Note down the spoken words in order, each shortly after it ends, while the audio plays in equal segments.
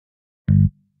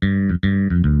The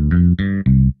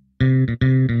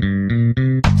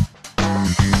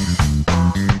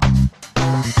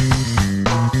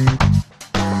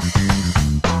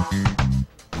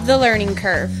Learning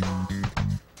Curve,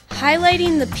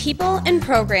 highlighting the people and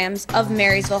programs of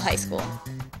Marysville High School.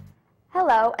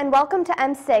 Hello and welcome to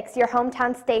M6, your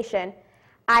hometown station.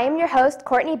 I am your host,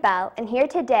 Courtney Bell, and here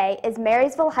today is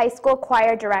Marysville High School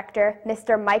Choir Director,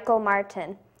 Mr. Michael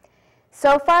Martin.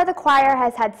 So far, the choir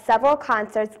has had several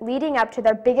concerts leading up to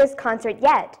their biggest concert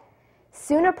yet.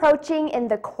 Soon approaching in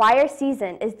the choir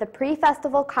season is the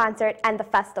pre-festival concert and the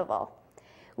festival.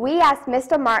 We asked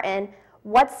Mr. Martin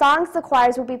what songs the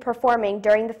choirs will be performing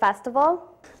during the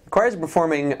festival. The choirs are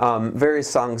performing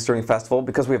various songs during festival.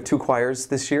 Because we have two choirs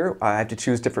this year, I have to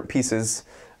choose different pieces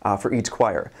for each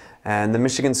choir. And the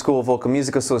Michigan School Vocal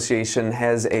Music Association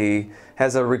has a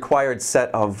required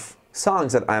set of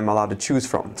songs that I'm allowed to choose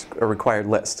from. It's a required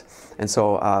list. And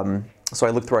so I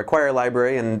look through our choir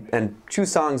library and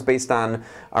choose songs based on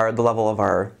the level of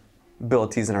our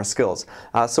abilities and our skills.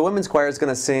 So women's choir is going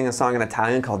to sing a song in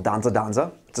Italian called Danza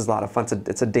Danza, which is a lot of fun.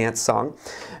 It's a dance song.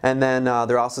 And then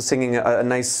they're also singing a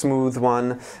nice smooth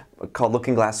one called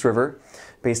Looking Glass River,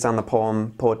 based on the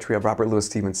poetry of Robert Louis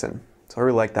Stevenson. So I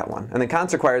really like that one. And the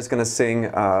concert choir is going to sing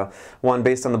one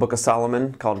based on the Book of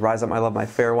Solomon called Rise Up My Love, My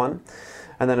Fair One.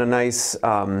 And then a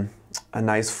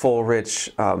nice full,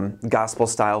 rich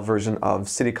gospel-style version of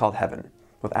City Called Heaven,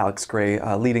 with Alex Gray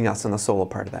leading us in the solo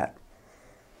part of that.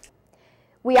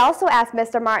 We also asked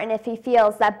Mr. Martin if he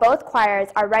feels that both choirs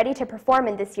are ready to perform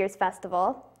in this year's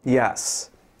festival.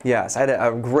 Yes. I had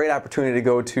a great opportunity to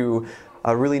go to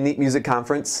a really neat music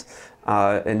conference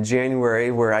in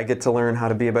January where I get to learn how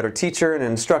to be a better teacher and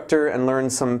instructor and learn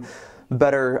some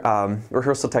better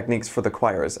rehearsal techniques for the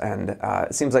choirs. And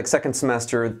it seems like second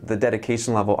semester, the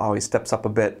dedication level always steps up a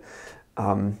bit.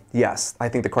 Yes, I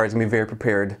think the choir is going to be very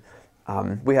prepared.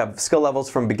 We have skill levels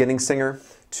from beginning singer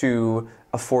to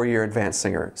a 4-year advanced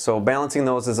singer. So balancing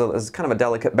those is kind of a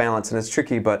delicate balance, and it's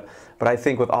tricky, but I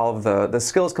think with all of the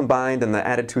skills combined and the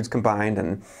attitudes combined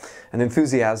and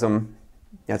enthusiasm,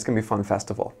 yeah, it's going to be a fun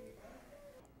festival.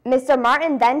 Mr.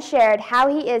 Martin then shared how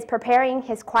he is preparing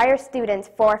his choir students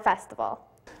for festival.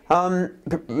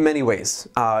 Many ways.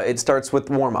 It starts with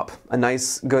warm-up. A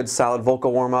nice, good, solid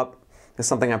vocal warm-up is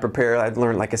something I prepare. I've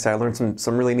learned, like I said, I learned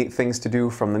some really neat things to do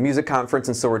from the music conference,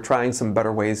 and so we're trying some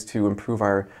better ways to improve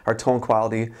our tone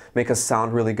quality, make us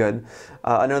sound really good.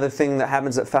 Another thing that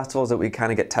happens at festivals is that we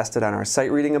kind of get tested on our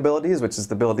sight reading abilities, which is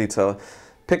the ability to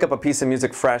pick up a piece of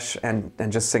music fresh and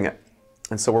just sing it.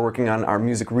 And so we're working on our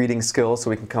music reading skills so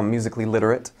we can become musically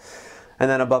literate. And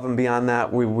then above and beyond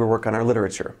that, we work on our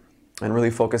literature and really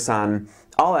focus on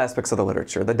all aspects of the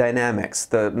literature, the dynamics,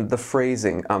 the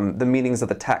phrasing, the meanings of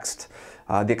the text,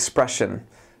 the expression,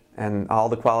 and all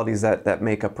the qualities that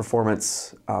make a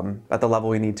performance at the level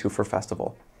we need to for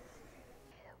festival.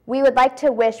 We would like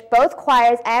to wish both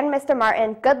choirs and Mr.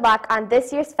 Martin good luck on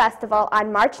this year's festival on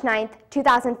March 9th,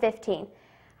 2015.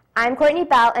 I'm Courtney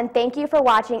Bell, and thank you for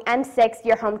watching M6,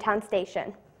 your hometown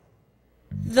station.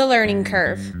 The Learning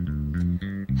Curve,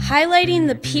 highlighting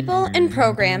the people and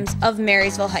programs of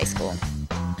Marysville High School.